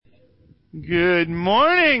Good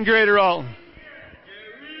morning, Greater Alton.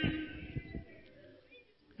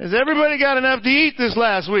 Has everybody got enough to eat this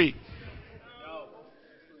last week?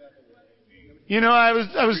 You know, I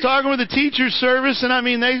was talking with the teacher's service, and I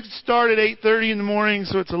mean, they start at 8:30 in the morning,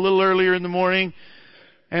 so it's a little earlier in the morning.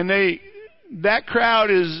 And that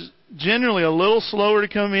crowd is generally a little slower to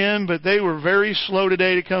come in, but they were very slow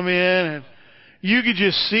today to come in, and you could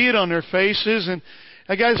just see it on their faces. And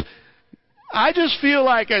guys, I just feel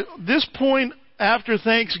like at this point after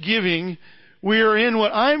Thanksgiving, we are in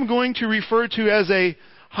what I'm going to refer to as a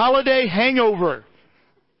holiday hangover.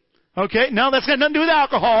 Okay? Now that's got nothing to do with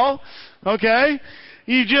alcohol. Okay?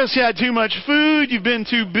 You just had too much food. You've been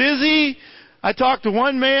too busy. I talked to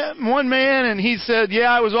one man, and he said,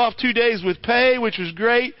 yeah, I was off 2 days with pay, which was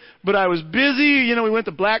great, but I was busy. You know, we went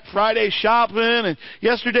to Black Friday shopping, and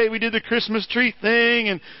yesterday we did the Christmas tree thing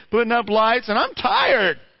and putting up lights, and I'm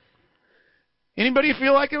tired. Anybody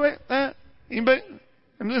feel like that? Anybody?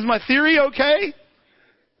 Is my theory okay?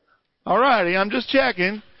 All righty, I'm just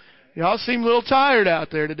checking. Y'all seem a little tired out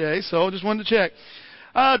there today, so I just wanted to check.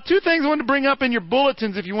 Two things I wanted to bring up in your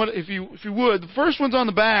bulletins, if you would. The first one's on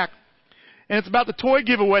the back, and it's about the toy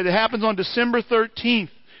giveaway that happens on December 13th,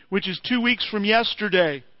 which is 2 weeks from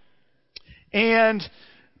yesterday. And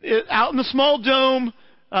out in the small dome,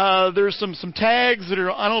 there's some tags that are,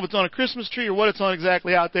 I don't know if it's on a Christmas tree or what it's on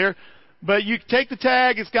exactly out there. But you take the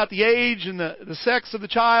tag, it's got the age and the sex of the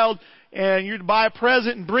child, and you're to buy a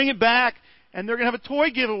present and bring it back, and they're going to have a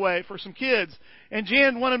toy giveaway for some kids. And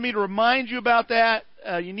Jan wanted me to remind you about that.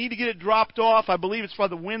 You need to get it dropped off. I believe it's for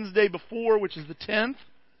the Wednesday before, which is the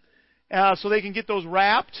 10th, so they can get those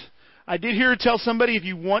wrapped. I did hear her tell somebody if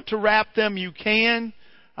you want to wrap them, you can.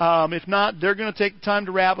 If not, they're going to take the time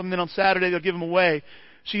to wrap them, then on Saturday they'll give them away.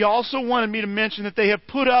 She also wanted me to mention that they have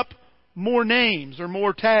put up more names or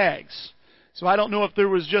more tags. So I don't know if there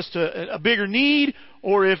was just a bigger need,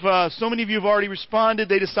 or if so many of you have already responded,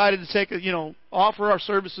 they decided to offer our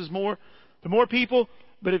services to more people.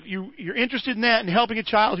 But if you're interested in that and helping a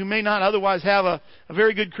child who may not otherwise have a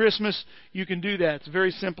very good Christmas, you can do that. It's a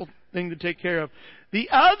very simple thing to take care of. The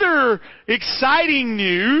other exciting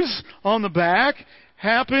news on the back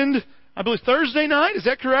happened, I believe, Thursday night. Is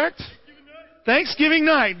that correct? Thanksgiving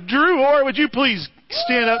night. Drew Orr, would you please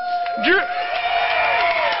stand up? Drew.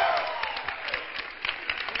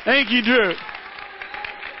 Thank you, Drew.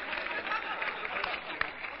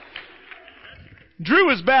 Drew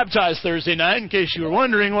was baptized Thursday night, in case you were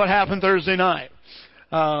wondering what happened Thursday night.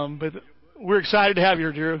 But we're excited to have you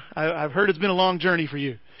here, Drew. I've heard it's been a long journey for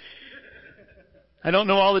you. I don't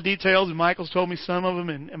know all the details, and Michael's told me some of them,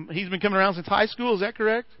 and he's been coming around since high school. Is that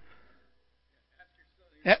correct?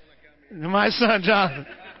 My son, Jonathan.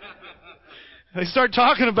 They start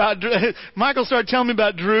talking about Michael started telling me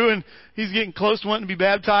about Drew, and he's getting close to wanting to be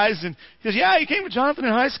baptized. And he says, yeah, he came with Jonathan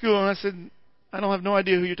in high school. And I said, I don't have no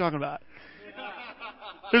idea who you're talking about.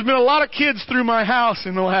 There's been a lot of kids through my house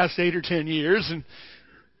in the last 8 or 10 years. And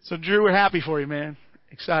so, Drew, we're happy for you, man.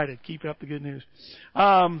 Excited. Keep up the good news.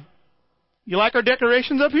 You like our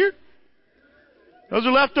decorations up here? Those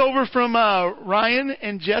are left over from Ryan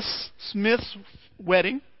and Jess Smith's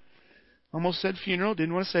wedding. Almost said funeral.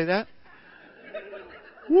 Didn't want to say that.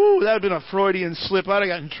 Woo, that would have been a Freudian slip. I'd have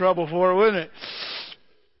gotten in trouble for it, wouldn't it?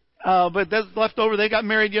 But that's left over. They got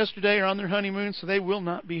married yesterday or on their honeymoon, so they will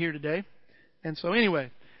not be here today. And so anyway,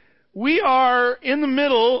 we are in the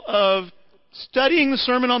middle of studying the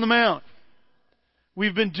Sermon on the Mount.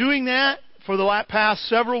 We've been doing that for the past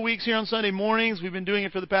several weeks here on Sunday mornings. We've been doing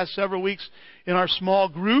it for the past several weeks in our small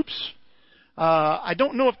groups. I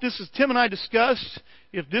don't know if Tim and I discussed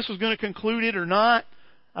if this was going to conclude it or not.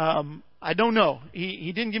 I don't know.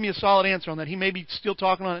 He didn't give me a solid answer on that. He may be still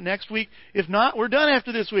talking on it next week. If not, we're done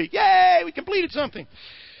after this week. Yay! We completed something.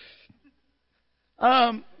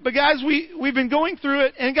 But guys, we've been going through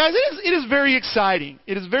it, and guys, it is very exciting.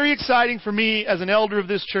 It is very exciting for me as an elder of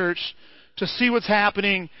this church to see what's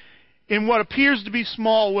happening in what appears to be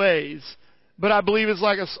small ways, but I believe it's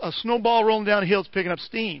like a snowball rolling down a hill. It's picking up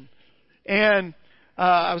steam. And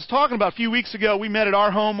I was talking about a few weeks ago, we met at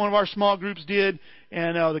our home, one of our small groups did,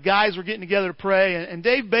 and the guys were getting together to pray, and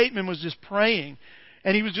Dave Bateman was just praying.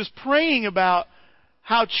 And he was just praying about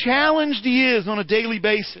how challenged he is on a daily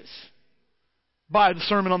basis by the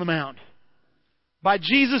Sermon on the Mount, by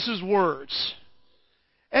Jesus' words.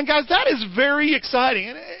 And guys, that is very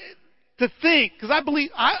exciting to think, because I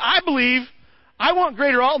believe I want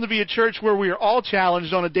Greater Alton to be a church where we are all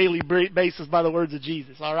challenged on a daily basis by the words of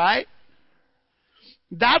Jesus, all right?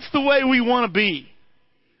 That's the way we want to be.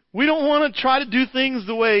 We don't want to try to do things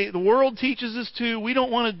the way the world teaches us to. We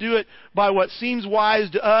don't want to do it by what seems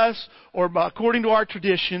wise to us or according to our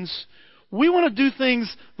traditions. We want to do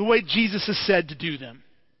things the way Jesus has said to do them.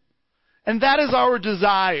 And that is our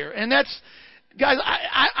desire. And that's, guys,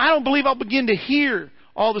 I don't believe I'll begin to hear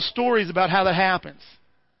all the stories about how that happens.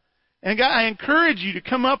 And God, I encourage you to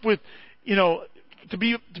come up with, to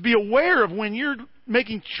be aware of when you're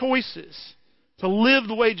making choices to live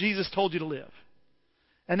the way Jesus told you to live.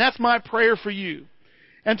 And that's my prayer for you.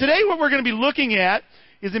 And today what we're going to be looking at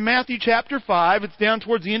is in Matthew chapter 5. It's down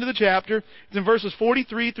towards the end of the chapter. It's in verses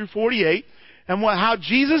 43 through 48. And how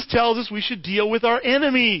Jesus tells us we should deal with our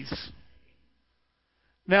enemies.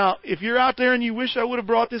 Now, if you're out there and you wish I would have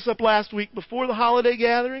brought this up last week before the holiday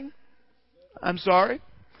gathering, I'm sorry.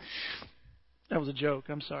 That was a joke.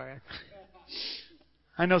 I'm sorry.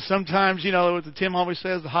 I know sometimes, what Tim always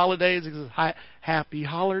says, the holidays, he says, happy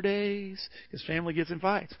holidays. His family gets in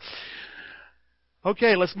fights.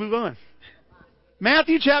 Okay, let's move on.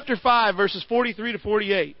 Matthew chapter 5, verses 43 to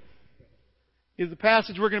 48 is the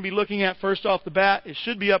passage we're going to be looking at first off the bat. It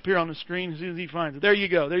should be up here on the screen as soon as he finds it. There you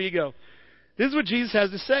go. There you go. This is what Jesus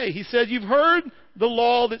has to say. He said, you've heard the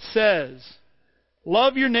law that says,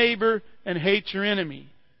 love your neighbor and hate your enemy.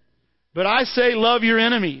 But I say, love your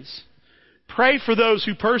enemies. Pray for those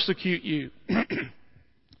who persecute you.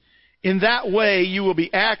 In that way, you will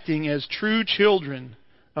be acting as true children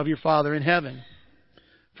of your Father in heaven.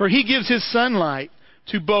 For He gives His sunlight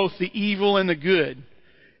to both the evil and the good,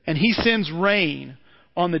 and He sends rain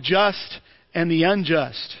on the just and the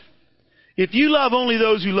unjust. If you love only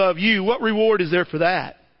those who love you, what reward is there for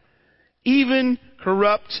that? Even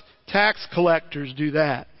corrupt tax collectors do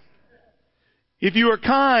that. If you are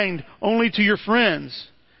kind only to your friends,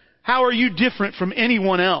 how are you different from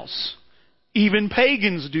anyone else? Even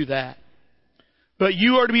pagans do that. But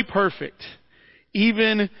you are to be perfect,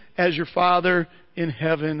 even as your Father in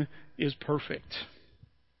heaven is perfect.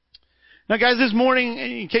 Now, guys, this morning,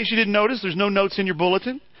 in case you didn't notice, there's no notes in your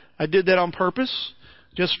bulletin. I did that on purpose,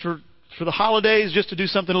 just for the holidays, just to do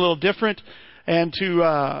something a little different, and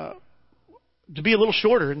to be a little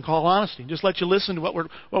shorter, in all honesty, just let you listen to what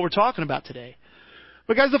we're talking about today.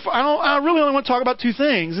 But guys, I really only want to talk about two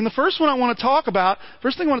things. And the first thing I want to talk about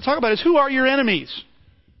is who are your enemies?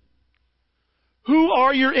 Who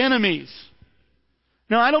are your enemies?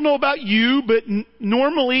 Now, I don't know about you, but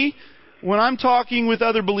normally when I'm talking with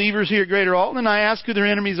other believers here at Greater Alton and I ask who their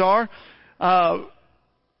enemies are,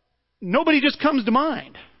 nobody just comes to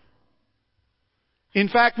mind. In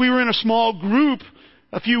fact, we were in a small group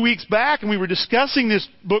a few weeks back and we were discussing this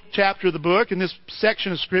chapter of the book and this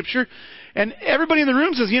section of Scripture. And everybody in the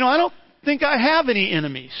room says, I don't think I have any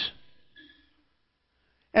enemies.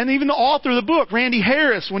 And even the author of the book, Randy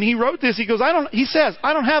Harris, when he wrote this, he says,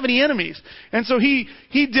 I don't have any enemies. And so he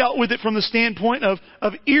dealt with it from the standpoint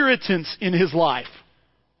of irritants in his life.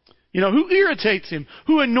 Who irritates him?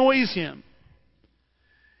 Who annoys him?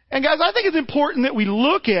 And guys, I think it's important that we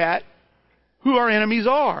look at who our enemies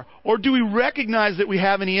are. Or do we recognize that we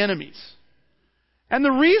have any enemies? And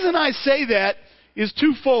the reason I say that is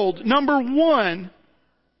twofold. Number one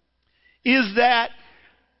is that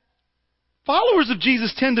followers of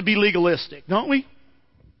Jesus tend to be legalistic, don't we?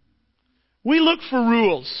 We look for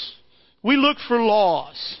rules. We look for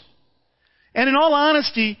laws. And in all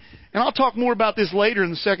honesty, and I'll talk more about this later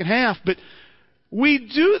in the second half, but we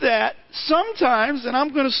do that sometimes, and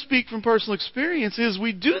I'm going to speak from personal experience, is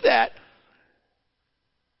we do that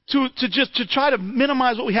to try to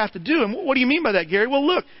minimize what we have to do. And what do you mean by that, Gary? Well,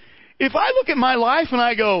 look, if I look at my life and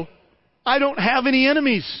I go, I don't have any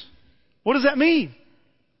enemies, what does that mean?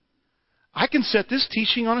 I can set this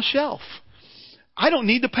teaching on a shelf. I don't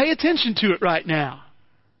need to pay attention to it right now.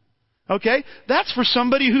 Okay? That's for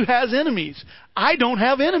somebody who has enemies. I don't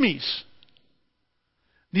have enemies.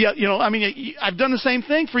 I've done the same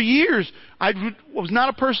thing for years. I was not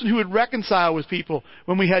a person who would reconcile with people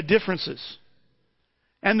when we had differences.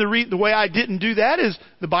 And the way I didn't do that is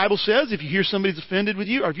the Bible says if you hear somebody's offended with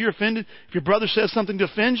you, or if you're offended, if your brother says something to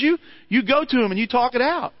offend you, you go to him and you talk it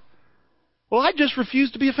out. Well, I just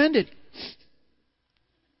refuse to be offended.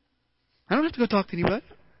 I don't have to go talk to anybody.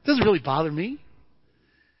 It doesn't really bother me.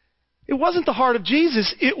 It wasn't the heart of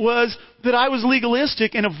Jesus. It was that I was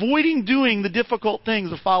legalistic and avoiding doing the difficult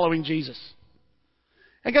things of following Jesus.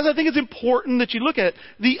 And guys, I think it's important that you look at it.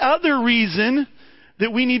 The other reason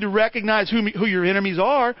that we need to recognize who your enemies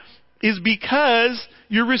are is because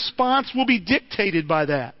your response will be dictated by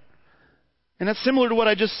that. And that's similar to what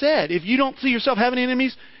I just said. If you don't see yourself having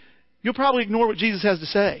enemies, you'll probably ignore what Jesus has to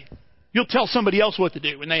say. You'll tell somebody else what to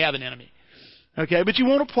do when they have an enemy. Okay, but you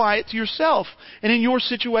won't apply it to yourself and in your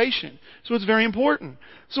situation. So it's very important.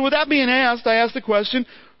 So with that being asked, I asked the question,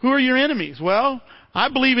 who are your enemies? Well, I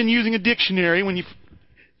believe in using a dictionary when you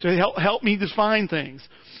to help me define things.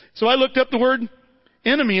 So I looked up the word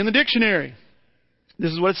enemy in the dictionary.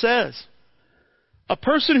 This is what it says. A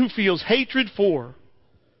person who feels hatred for,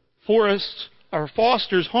 forests, or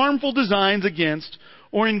fosters harmful designs against,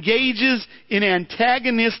 or engages in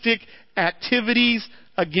antagonistic activities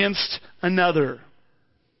against another.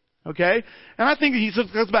 Okay? And I think he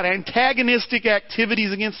talks about antagonistic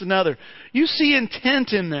activities against another. You see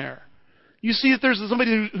intent in there. You see that there's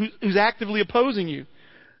somebody who's actively opposing you.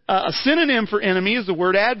 A synonym for enemy is the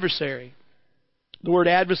word adversary. The word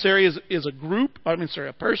adversary is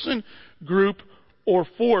a person, group, or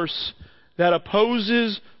force that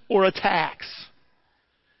opposes or attacks.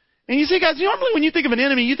 And you see, guys, normally when you think of an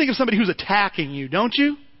enemy, you think of somebody who's attacking you, don't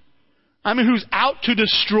you? I mean, who's out to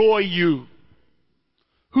destroy you.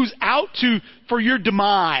 Who's out for your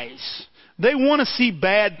demise. They want to see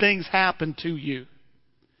bad things happen to you.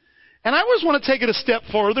 And I always want to take it a step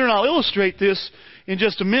further, and I'll illustrate this in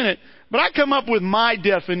just a minute, but I come up with my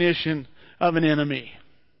definition of an enemy.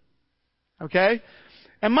 Okay?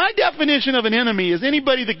 And my definition of an enemy is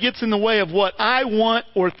anybody that gets in the way of what I want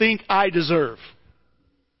or think I deserve.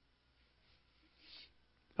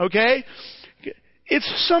 Okay?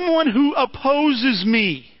 It's someone who opposes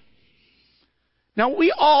me. Now,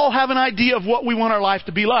 we all have an idea of what we want our life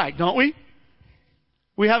to be like, don't we?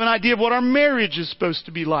 We have an idea of what our marriage is supposed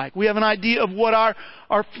to be like. We have an idea of what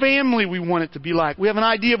our family we want it to be like. We have an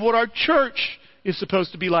idea of what our church is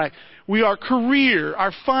supposed to be like. Our career,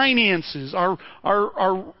 our finances, our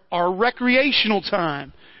recreational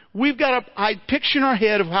time. We've got a picture in our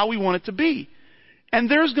head of how we want it to be.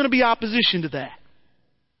 And there's going to be opposition to that.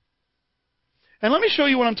 And let me show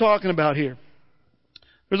you what I'm talking about here.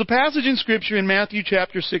 There's a passage in Scripture in Matthew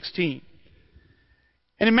chapter 16.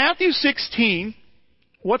 And in Matthew 16,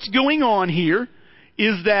 what's going on here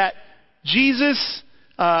is that Jesus,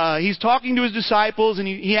 he's talking to his disciples, and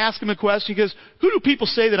he asks them a question. He goes, who do people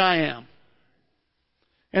say that I am?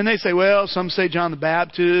 And they say, well, some say John the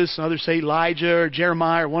Baptist, others say Elijah or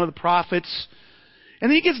Jeremiah or one of the prophets. And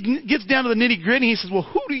then he gets down to the nitty-gritty, he says, well,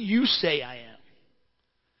 who do you say I am?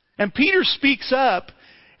 And Peter speaks up,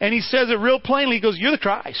 and he says it real plainly. He goes, you're the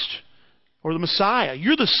Christ, or the Messiah.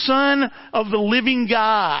 You're the Son of the living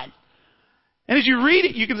God. And as you read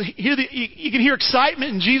it, you can hear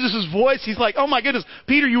excitement in Jesus' voice. He's like, oh my goodness,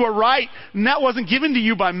 Peter, you are right. And that wasn't given to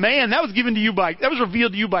you by man. That was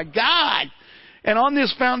revealed to you by God. And on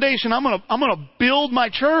this foundation, I'm gonna build my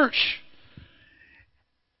church.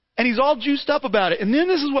 And he's all juiced up about it. And then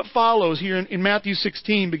this is what follows here in Matthew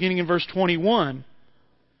 16, beginning in verse 21.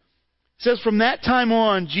 It says, from that time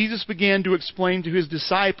on, Jesus began to explain to his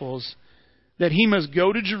disciples that he must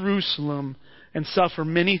go to Jerusalem and suffer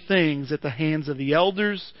many things at the hands of the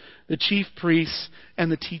elders, the chief priests,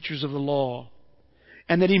 and the teachers of the law,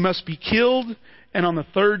 and that he must be killed and on the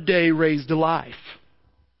third day raised to life.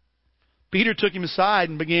 Peter took him aside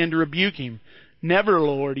and began to rebuke him. Never,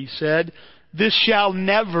 Lord, he said, this shall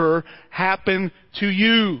never happen to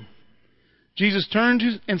you. Jesus turned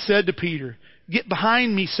and said to Peter, get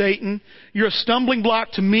behind me, Satan. You're a stumbling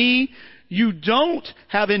block to me. You don't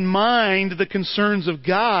have in mind the concerns of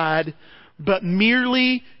God, but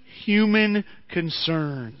merely human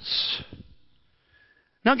concerns.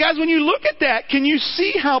 Now, guys, when you look at that, can you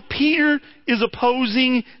see how Peter is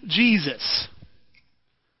opposing Jesus?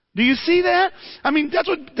 Do you see that? I mean, that's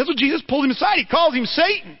what Jesus pulled him aside. He calls him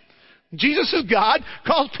Satan. Jesus is God,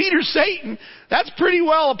 calls Peter Satan. That's pretty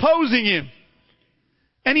well opposing him.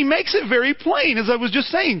 And he makes it very plain, as I was just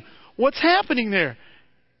saying. What's happening there?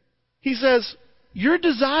 He says, your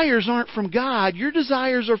desires aren't from God. Your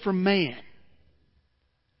desires are from man.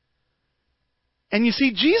 And you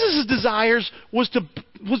see, Jesus' desires was to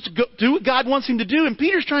do what God wants him to do, and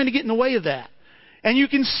Peter's trying to get in the way of that. And you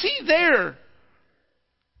can see there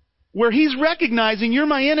where he's recognizing, you're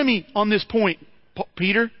my enemy on this point,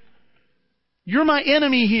 Peter. You're my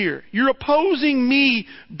enemy here. You're opposing me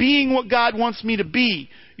being what God wants me to be.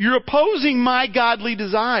 You're opposing my godly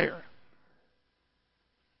desire.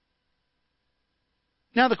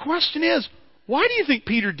 Now the question is, why do you think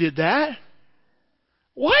Peter did that?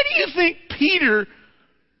 Why do you think Peter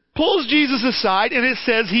pulls Jesus aside and it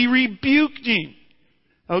says he rebuked him?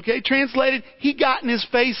 Okay, translated, he got in his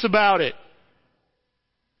face about it.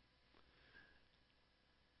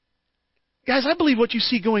 Guys, I believe what you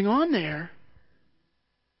see going on there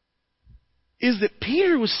is that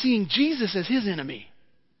Peter was seeing Jesus as his enemy.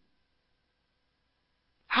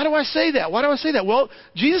 How do I say that? Why do I say that? Well,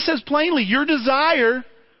 Jesus says plainly, your desire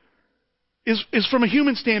is from a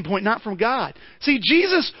human standpoint, not from God. See,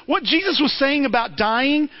 what Jesus was saying about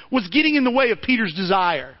dying was getting in the way of Peter's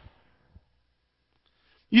desire.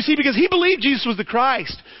 You see, because he believed Jesus was the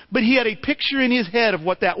Christ, but he had a picture in his head of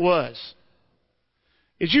what that was.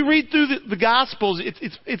 As you read through the Gospels,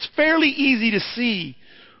 it's fairly easy to see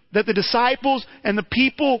that the disciples and the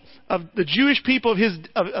people of the Jewish people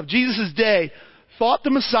of Jesus' day thought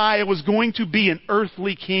the Messiah was going to be an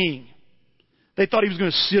earthly king. They thought he was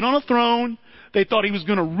going to sit on a throne. They thought he was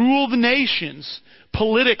going to rule the nations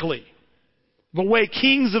politically, the way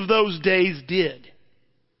kings of those days did.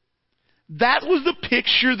 That was the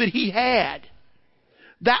picture that he had.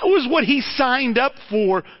 That was what he signed up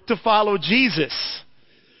for to follow Jesus.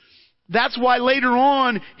 That's why later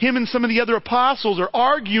on, him and some of the other apostles are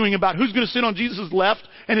arguing about who's going to sit on Jesus' left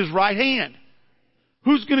and his right hand.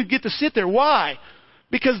 Who's going to get to sit there? Why?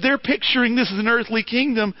 Because they're picturing this as an earthly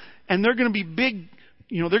kingdom, and they're going to be big,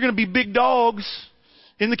 they're going to be big dogs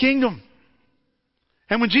in the kingdom.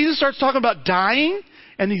 And when Jesus starts talking about dying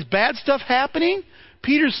and these bad stuff happening,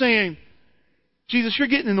 Peter's saying, Jesus, you're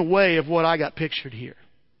getting in the way of what I got pictured here.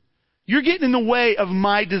 You're getting in the way of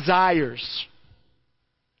my desires.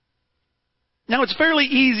 Now, it's fairly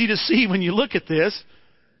easy to see when you look at this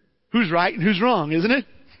who's right and who's wrong, isn't it?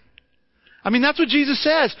 I mean, that's what Jesus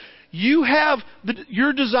says. You have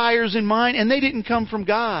your desires in mind, and they didn't come from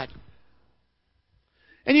God.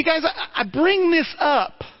 And you guys, I bring this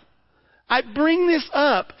up. I bring this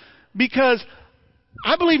up because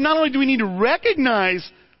I believe not only do we need to recognize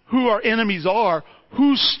who our enemies are,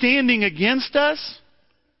 who's standing against us,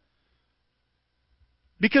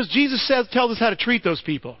 because Jesus tells us how to treat those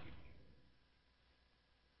people.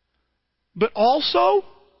 But also,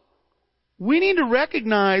 we need to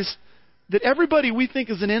recognize that everybody we think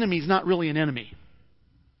is an enemy is not really an enemy.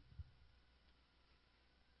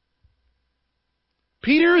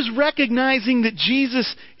 Peter is recognizing that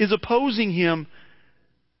Jesus is opposing him,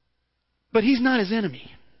 but he's not his enemy.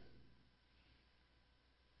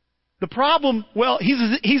 The problem, he's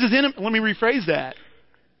his enemy. Let me rephrase that.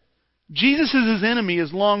 Jesus is his enemy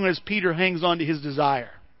as long as Peter hangs on to his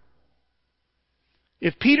desire.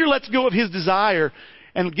 If Peter lets go of his desire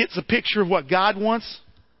and gets a picture of what God wants,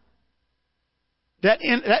 that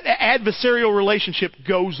adversarial relationship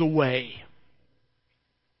goes away.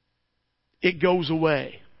 It goes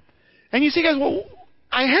away. And you see, guys,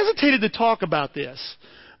 I hesitated to talk about this,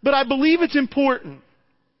 but I believe it's important.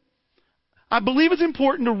 I believe it's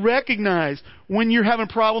important to recognize when you're having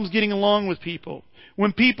problems getting along with people,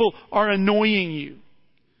 when people are annoying you.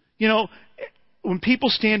 When people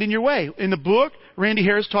stand in your way. In the book, Randy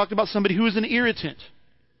Harris talked about somebody who is an irritant.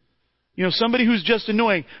 Somebody who's just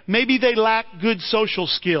annoying. Maybe they lack good social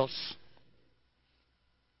skills.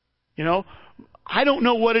 I don't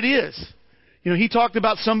know what it is. He talked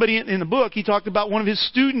about somebody in the book, he talked about one of his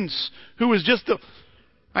students who was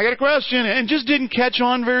I got a question, and just didn't catch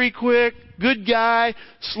on very quick. Good guy,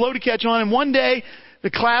 slow to catch on. And one day, the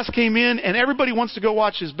class came in, and everybody wants to go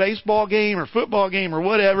watch his baseball game or football game or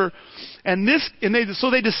whatever. So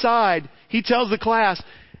they decide, he tells the class,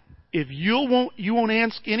 if you won't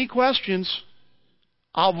ask any questions,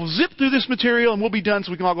 I'll zip through this material and we'll be done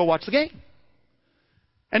so we can all go watch the game.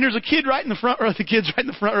 And there's a kid right in the front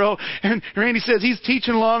row, and Randy says he's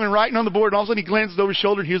teaching along and writing on the board, and all of a sudden he glances over his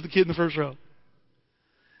shoulder, and here's the kid in the first row.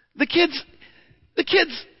 The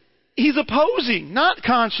kid's, he's opposing, not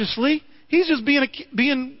consciously. He's just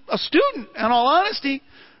being a student, in all honesty,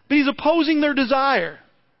 but he's opposing their desire.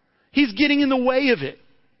 He's getting in the way of it.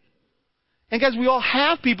 And guys, we all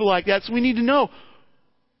have people like that, so we need to know,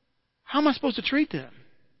 how am I supposed to treat them?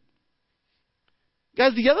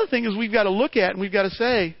 Guys, the other thing is we've got to look at and we've got to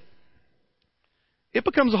say, it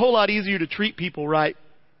becomes a whole lot easier to treat people right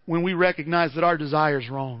when we recognize that our desire is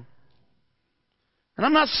wrong. And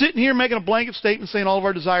I'm not sitting here making a blanket statement saying all of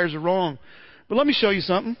our desires are wrong. But let me show you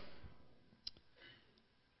something.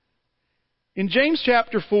 In James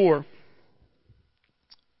chapter 4,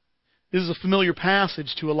 this is a familiar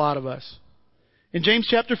passage to a lot of us. In James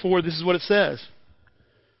chapter 4, this is what it says.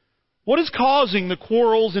 What is causing the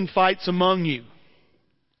quarrels and fights among you?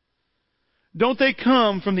 Don't they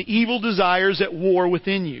come from the evil desires at war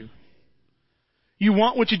within you? You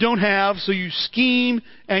want what you don't have, so you scheme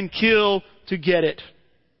and kill to get it.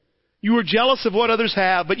 You are jealous of what others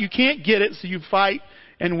have, but you can't get it, so you fight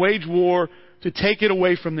and wage war to take it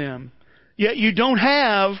away from them. Yet you don't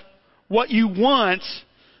have what you want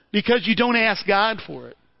because you don't ask God for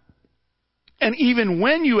it. And even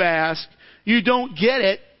when you ask, you don't get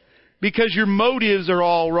it because your motives are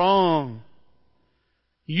all wrong.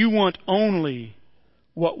 You want only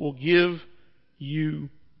what will give you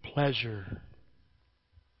pleasure.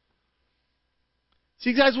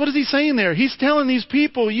 See, guys, what is he saying there? He's telling these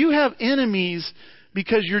people, you have enemies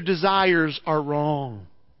because your desires are wrong.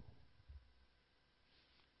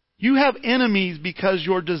 You have enemies because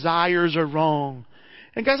your desires are wrong.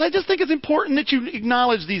 And guys, I just think it's important that you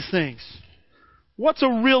acknowledge these things. What's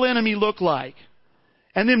a real enemy look like?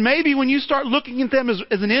 And then maybe when you start looking at them as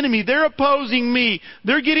an enemy, they're opposing me.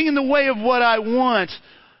 They're getting in the way of what I want.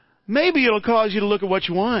 Maybe it'll cause you to look at what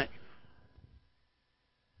you want.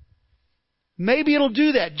 Maybe it'll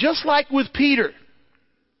do that. Just like with Peter.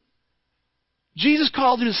 Jesus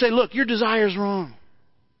called him to say, look, your desire's wrong.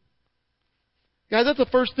 Guys, that's the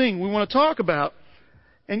first thing we want to talk about.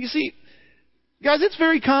 And you see, guys, it's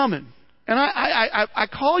very common. And I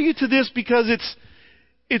call you to this because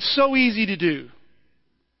it's so easy to do.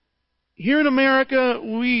 Here in America,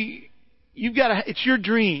 it's your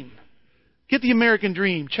dream. Get the American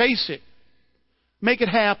dream. Chase it. Make it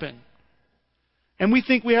happen. And we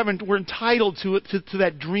think we're entitled to it, to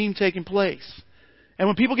that dream taking place. And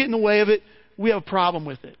when people get in the way of it, we have a problem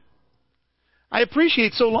with it. I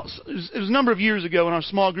appreciate it was a number of years ago in our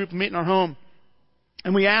small group meeting in our home,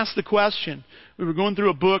 and we asked the question. We were going through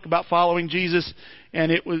a book about following Jesus,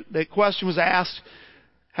 and the question was asked,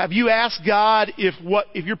 have you asked God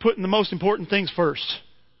if you're putting the most important things first?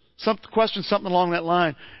 Something along that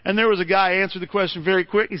line. And there was a guy who answered the question very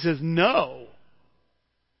quick. He says, no.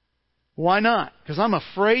 Why not? Because I'm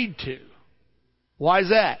afraid to. Why is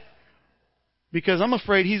that? Because I'm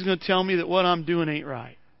afraid he's going to tell me that what I'm doing ain't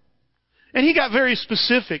right. And he got very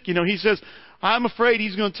specific. He says, I'm afraid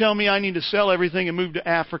he's going to tell me I need to sell everything and move to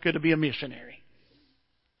Africa to be a missionary.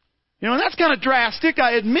 And that's kind of drastic,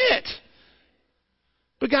 I admit.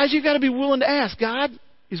 But guys, you've got to be willing to ask, God,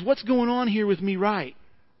 is what's going on here with me right?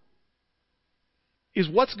 Is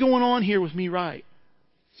what's going on here with me right?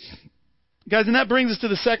 Guys, and that brings us to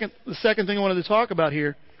the second thing I wanted to talk about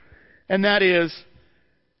here. And that is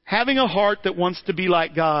having a heart that wants to be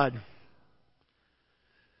like God.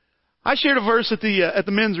 I shared a verse at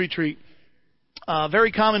the men's retreat. A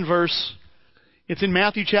very common verse. It's in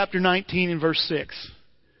Matthew chapter 19 and verse 6.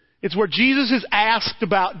 It's where Jesus is asked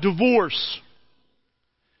about divorce.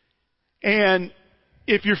 And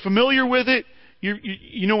if you're familiar with it,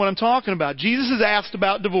 you know what I'm talking about. Jesus is asked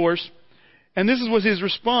about divorce. And this was his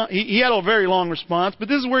response. He had a very long response, but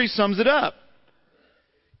this is where he sums it up.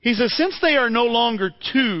 He says, since they are no longer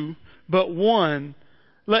two, but one,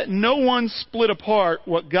 let no one split apart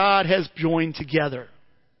what God has joined together.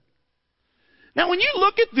 Now, when you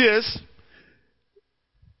look at this,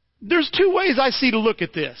 there's two ways I see to look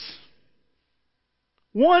at this.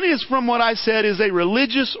 One is from what I said is a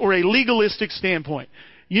religious or a legalistic standpoint.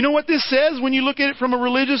 You know what this says when you look at it from a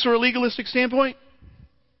religious or a legalistic standpoint?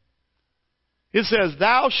 It says,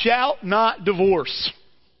 thou shalt not divorce.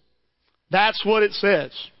 That's what it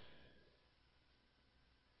says.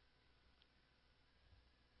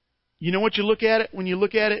 You know what you look at it when you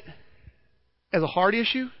look at it as a heart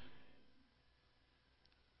issue?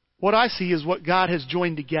 What I see is what God has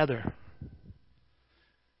joined together.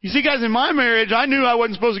 You see, guys, in my marriage, I knew I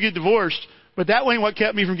wasn't supposed to get divorced, but that ain't what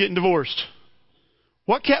kept me from getting divorced.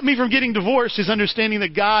 What kept me from getting divorced is understanding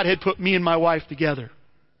that God had put me and my wife together.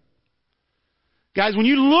 Guys, when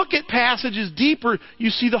you look at passages deeper, you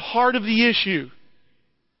see the heart of the issue.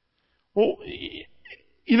 Well,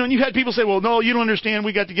 and you've had people say, well, no, you don't understand,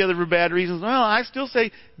 we got together for bad reasons. Well, I still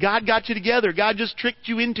say God got you together. God just tricked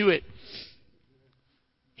you into it.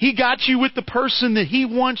 He got you with the person that He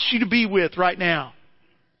wants you to be with right now.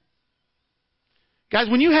 Guys,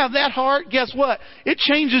 when you have that heart, guess what? It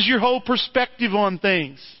changes your whole perspective on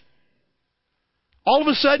things. All of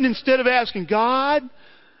a sudden, instead of asking, God,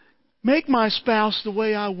 make my spouse the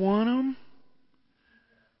way I want them.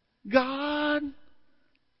 God,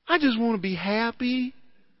 I just want to be happy.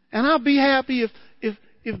 And I'll be happy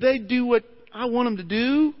if they do what I want them to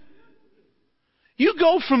do. You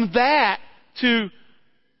go from that to,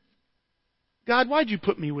 God, why'd you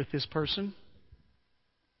put me with this person?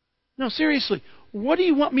 No, seriously, what do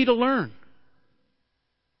you want me to learn?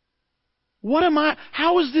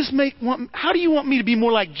 How do you want me to be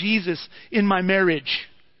more like Jesus in my marriage?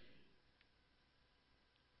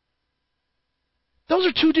 Those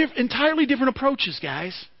are two entirely different approaches,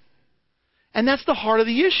 guys. And that's the heart of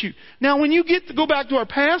the issue. Now, when you go back to our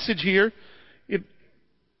passage here,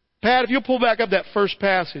 Pat, if you'll pull back up that first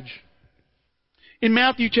passage. In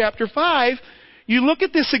Matthew chapter 5, you look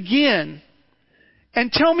at this again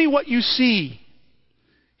and tell me what you see.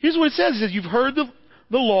 Here's what it says. It says, you've heard the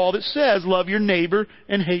law that says, love your neighbor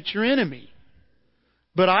and hate your enemy.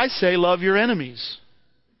 But I say, love your enemies.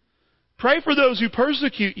 Pray for those who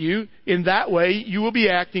persecute you. In that way, you will be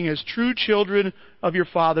acting as true children of your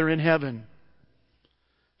Father in heaven.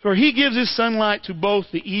 For He gives His sunlight to both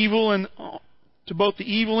the evil and to both the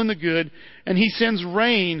evil and the good, and He sends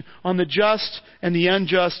rain on the just and the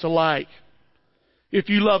unjust alike. If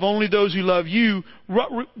you love only those who love you,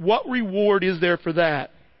 what reward is there for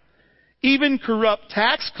that? Even corrupt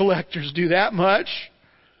tax collectors do that much.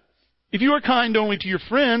 If you are kind only to your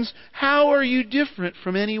friends, how are you different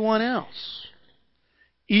from anyone else?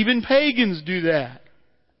 Even pagans do that.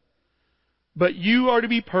 But you are to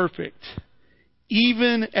be perfect,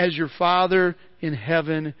 even as your Father in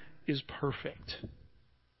heaven is perfect.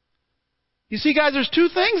 You see, guys, there's two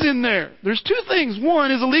things in there. There's two things.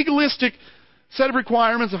 One is a legalistic set of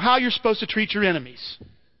requirements of how you're supposed to treat your enemies.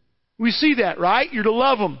 We see that, right? You're to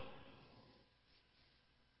love them.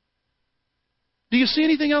 Do you see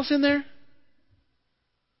anything else in there?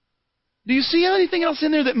 Do you see anything else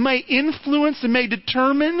in there that may influence and may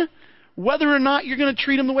determine whether or not you're going to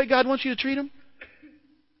treat them the way God wants you to treat them?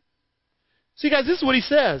 See, guys, this is what He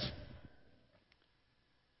says.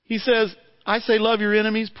 He says, I say love your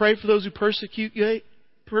enemies, pray for those who persecute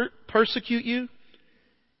you.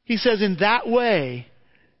 He says, in that way,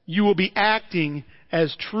 you will be acting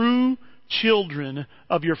as true children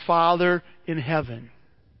of your Father in heaven.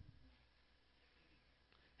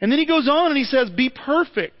 And then He goes on and He says, be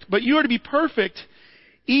perfect, but you are to be perfect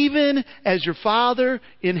even as your Father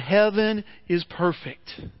in heaven is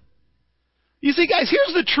perfect. You see, guys,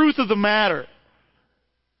 here's the truth of the matter.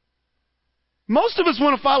 Most of us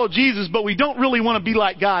want to follow Jesus, but we don't really want to be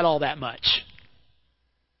like God all that much.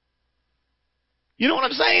 You know what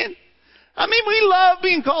I'm saying? I mean, we love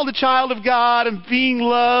being called a child of God and being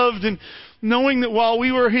loved and knowing that while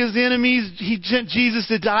we were His enemies, He sent Jesus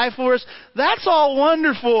to die for us. That's all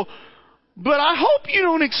wonderful. But I hope you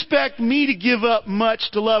don't expect me to give up much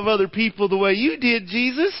to love other people the way you did,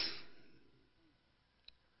 Jesus.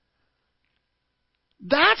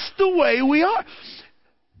 That's the way we are.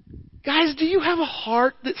 Guys, do you have a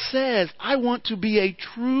heart that says, I want to be a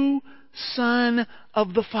true son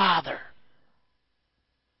of the Father?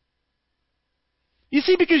 You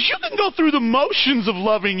see, because you can go through the motions of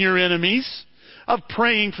loving your enemies, of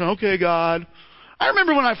praying for, okay, God. I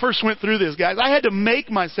remember when I first went through this, guys, I had to make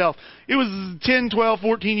myself. It was 10, 12,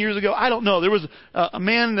 14 years ago. I don't know. There was a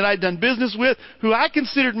man that I'd done business with who I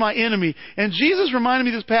considered my enemy. And Jesus reminded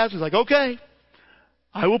me this passage, like, okay,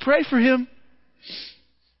 I will pray for him.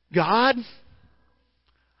 God,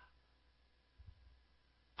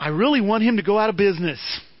 I really want him to go out of business.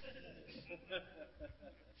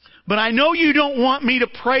 But I know you don't want me to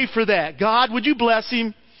pray for that. God, would you bless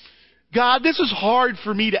him? God, this is hard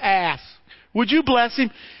for me to ask. Would you bless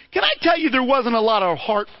him? Can I tell you there wasn't a lot of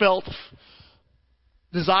heartfelt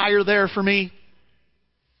desire there for me?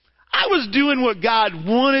 I was doing what God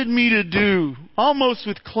wanted me to do, almost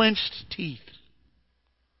with clenched teeth.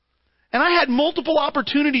 And I had multiple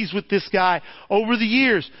opportunities with this guy over the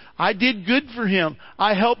years. I did good for him.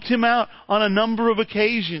 I helped him out on a number of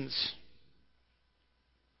occasions.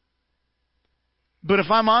 But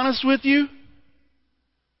if I'm honest with you,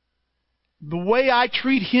 the way I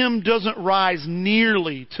treat him doesn't rise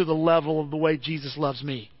nearly to the level of the way Jesus loves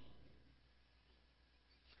me.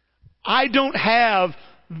 I don't have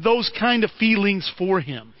those kind of feelings for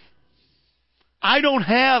him. I don't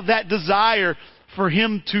have that desire for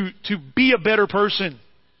him to be a better person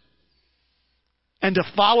and to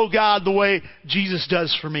follow God the way Jesus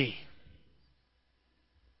does for me.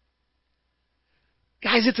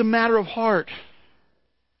 Guys, it's a matter of heart.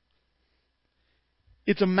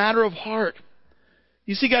 It's a matter of heart.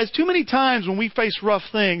 You see, guys, too many times when we face rough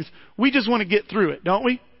things, we just want to get through it, don't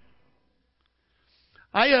we?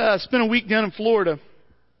 I spent a week down in Florida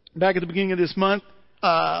back at the beginning of this month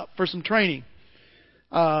for some training.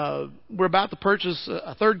 We're about to purchase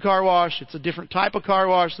a third car wash. It's a different type of car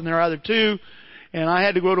wash than there are other two. And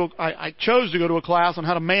I chose to go to a class on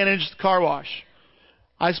how to manage the car wash.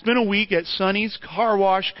 I spent a week at Sonny's Car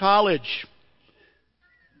Wash College.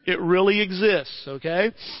 It really exists,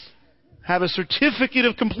 okay? Have a certificate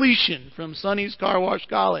of completion from Sonny's Car Wash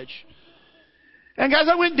College. And guys,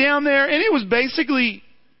 I went down there and it was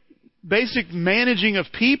basic managing of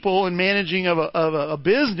people and managing of a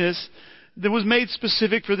business that was made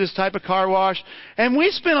specific for this type of car wash. And we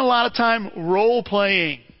spent a lot of time role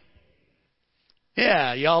playing.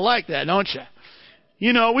 Yeah, y'all like that, don't you?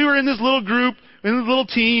 You know, we were in this little group, in this little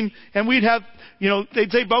team, and we'd have,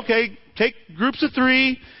 they'd say, okay, take groups of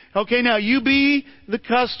 3. Okay, now you be the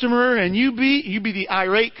customer, and you be the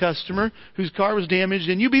irate customer whose car was damaged,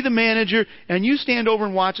 and you be the manager, and you stand over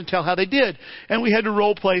and watch and tell how they did. And we had to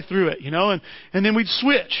role play through it, and then we'd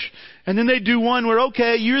switch. And then they'd do one where,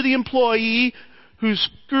 okay, you're the employee who's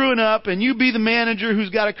screwing up, and you be the manager who's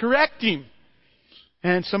got to correct him.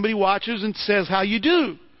 And somebody watches and says how you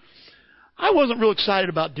do. I wasn't real excited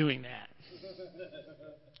about doing that.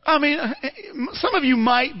 I mean, some of you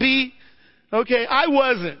might be. Okay, I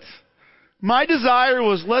wasn't. My desire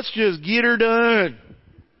was, let's just get her done.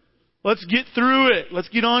 Let's get through it. Let's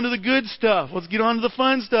get on to the good stuff. Let's get on to the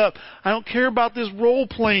fun stuff. I don't care about this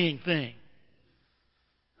role-playing thing.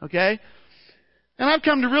 Okay? And I've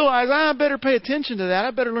come to realize I better pay attention to that.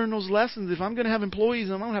 I better learn those lessons. If I'm going to have employees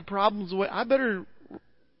and I'm going to have problems, I better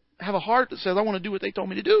have a heart that says I want to do what they told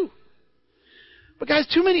me to do. But guys,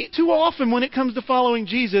 too often when it comes to following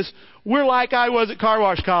Jesus, we're like I was at Car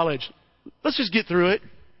Wash College. Let's just get through it.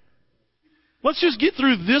 Let's just get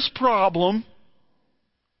through this problem.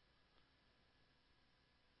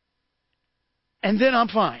 And then I'm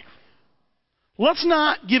fine. Let's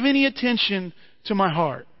not give any attention to my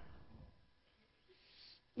heart.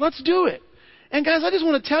 Let's do it. And guys, I just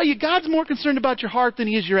want to tell you, God's more concerned about your heart than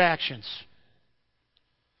He is your actions.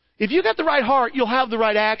 If you got the right heart, you'll have the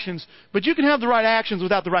right actions, but you can have the right actions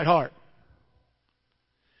without the right heart.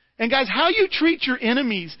 And guys, how you treat your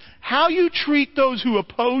enemies, how you treat those who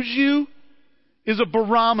oppose you, is a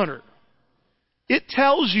barometer. It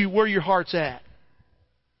tells you where your heart's at.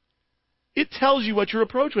 It tells you what your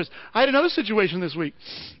approach was. I had another situation this week,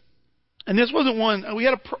 and this wasn't one. We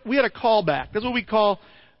had a callback. That's what we call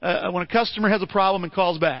when a customer has a problem and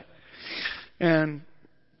calls back and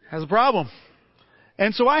has a problem.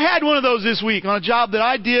 And so I had one of those this week on a job that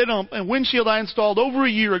I did on a windshield I installed over a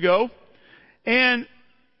year ago. And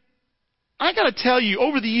I got to tell you,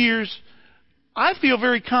 over the years, I feel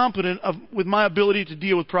very confident with my ability to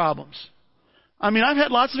deal with problems. I mean, I've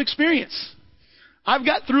had lots of experience. I've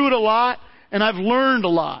got through it a lot, and I've learned a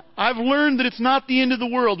lot. I've learned that it's not the end of the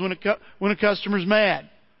world when a customer's mad.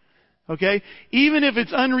 Okay? Even if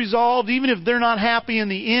it's unresolved, even if they're not happy in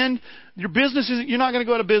the end, your business isn't, you're not going to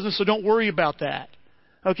go out of business, so don't worry about that.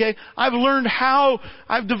 Okay?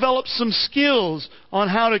 I've developed some skills on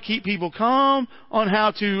how to keep people calm, on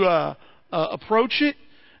how to approach it.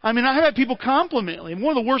 I mean, I've had people compliment me.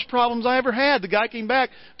 One of the worst problems I ever had, the guy came back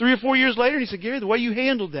 3 or 4 years later and he said, Gary, the way you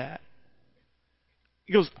handled that,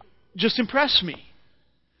 he goes, just impressed me.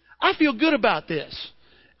 I feel good about this.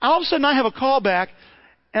 All of a sudden I have a call back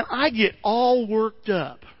and I get all worked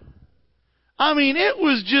up. I mean, it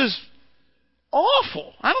was just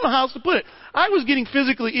awful. I don't know how else to put it. I was getting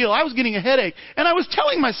physically ill. I was getting a headache. And I was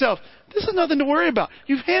telling myself, this is nothing to worry about.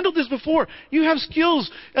 You've handled this before. You have skills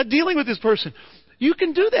at dealing with this person. You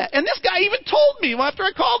can do that. And this guy even told me, after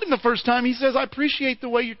I called him the first time, he says, I appreciate the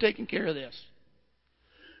way you're taking care of this.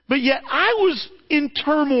 But yet I was in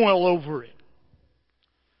turmoil over it.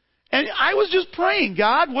 And I was just praying,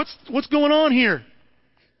 God, what's going on here?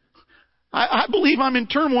 I believe I'm in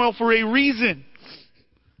turmoil for a reason.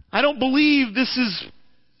 I don't believe this is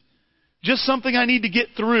just something I need to get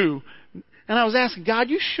through. And I was asking, God,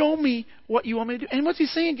 you show me what you want me to do. And what's He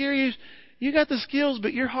saying, Gary, is you got the skills,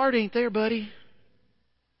 but your heart ain't there, buddy.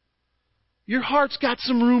 Your heart's got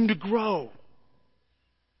some room to grow.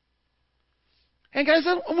 And guys,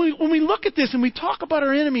 when we look at this and we talk about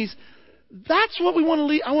our enemies, that's what I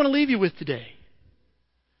want to leave you with today.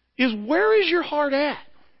 Is where is your heart at?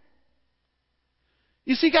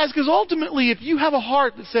 You see, guys, because ultimately, if you have a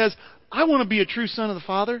heart that says, I want to be a true son of the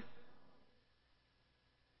Father,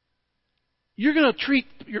 you're going to treat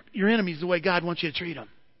your enemies the way God wants you to treat them.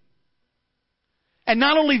 And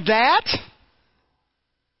not only that,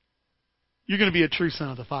 you're going to be a true son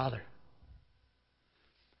of the Father.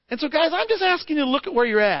 And so, guys, I'm just asking you to look at where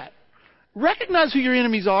you're at. Recognize who your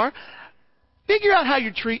enemies are. Figure out how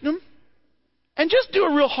you're treating them. And just do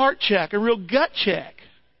a real heart check, a real gut check.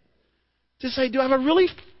 To say, have I really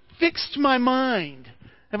fixed my mind?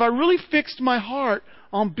 Have I really fixed my heart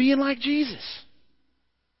on being like Jesus?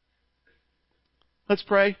 Let's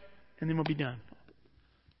pray, and then we'll be done.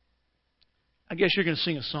 I guess you're going to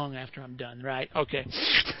sing a song after I'm done, right? Okay.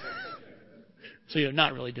 So you're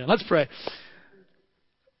not really done. Let's pray.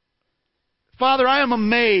 Father, I am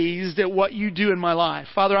amazed at what you do in my life.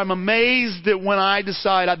 Father, I'm amazed that when I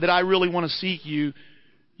decide that I really want to seek you,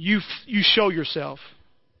 you show yourself.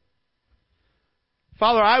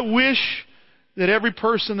 Father, I wish that every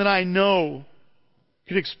person that I know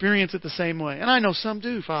could experience it the same way. And I know some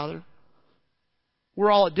do, Father. We're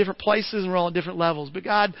all at different places and we're all at different levels. But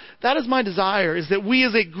God, that is my desire, is that we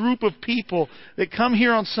as a group of people that come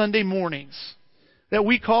here on Sunday mornings, that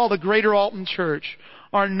we call the Greater Alton Church,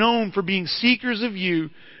 are known for being seekers of you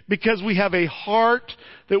because we have a heart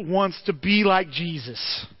that wants to be like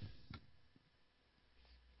Jesus.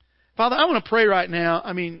 Father, I want to pray right now.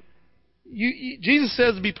 I mean, Jesus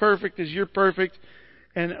says to be perfect as you're perfect.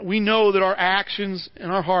 And we know that our actions and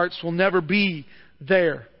our hearts will never be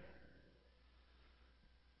there.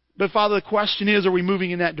 But Father, the question is, are we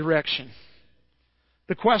moving in that direction?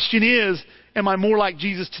 The question is, am I more like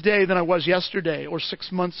Jesus today than I was yesterday, or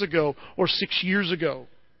 6 months ago, or 6 years ago?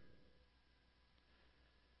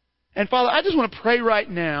 And Father, I just want to pray right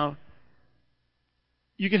now,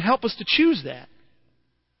 you can help us to choose that.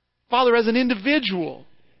 Father, as an individual,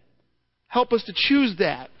 help us to choose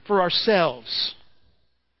that for ourselves.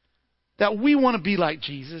 That we want to be like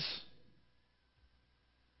Jesus.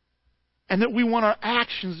 And that we want our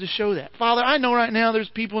actions to show that. Father, I know right now there's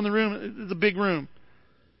people in the room, it's a big room.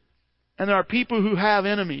 And there are people who have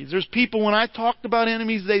enemies. There's people, when I talked about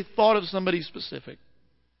enemies, they thought of somebody specific.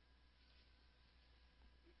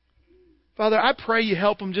 Father, I pray you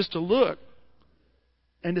help them just to look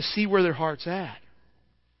and to see where their heart's at.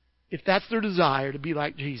 If that's their desire to be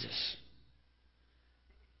like Jesus.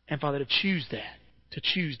 And Father, to choose that. To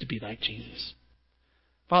choose to be like Jesus.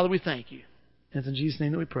 Father, we thank you. And it's in Jesus'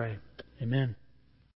 name that we pray. Amen.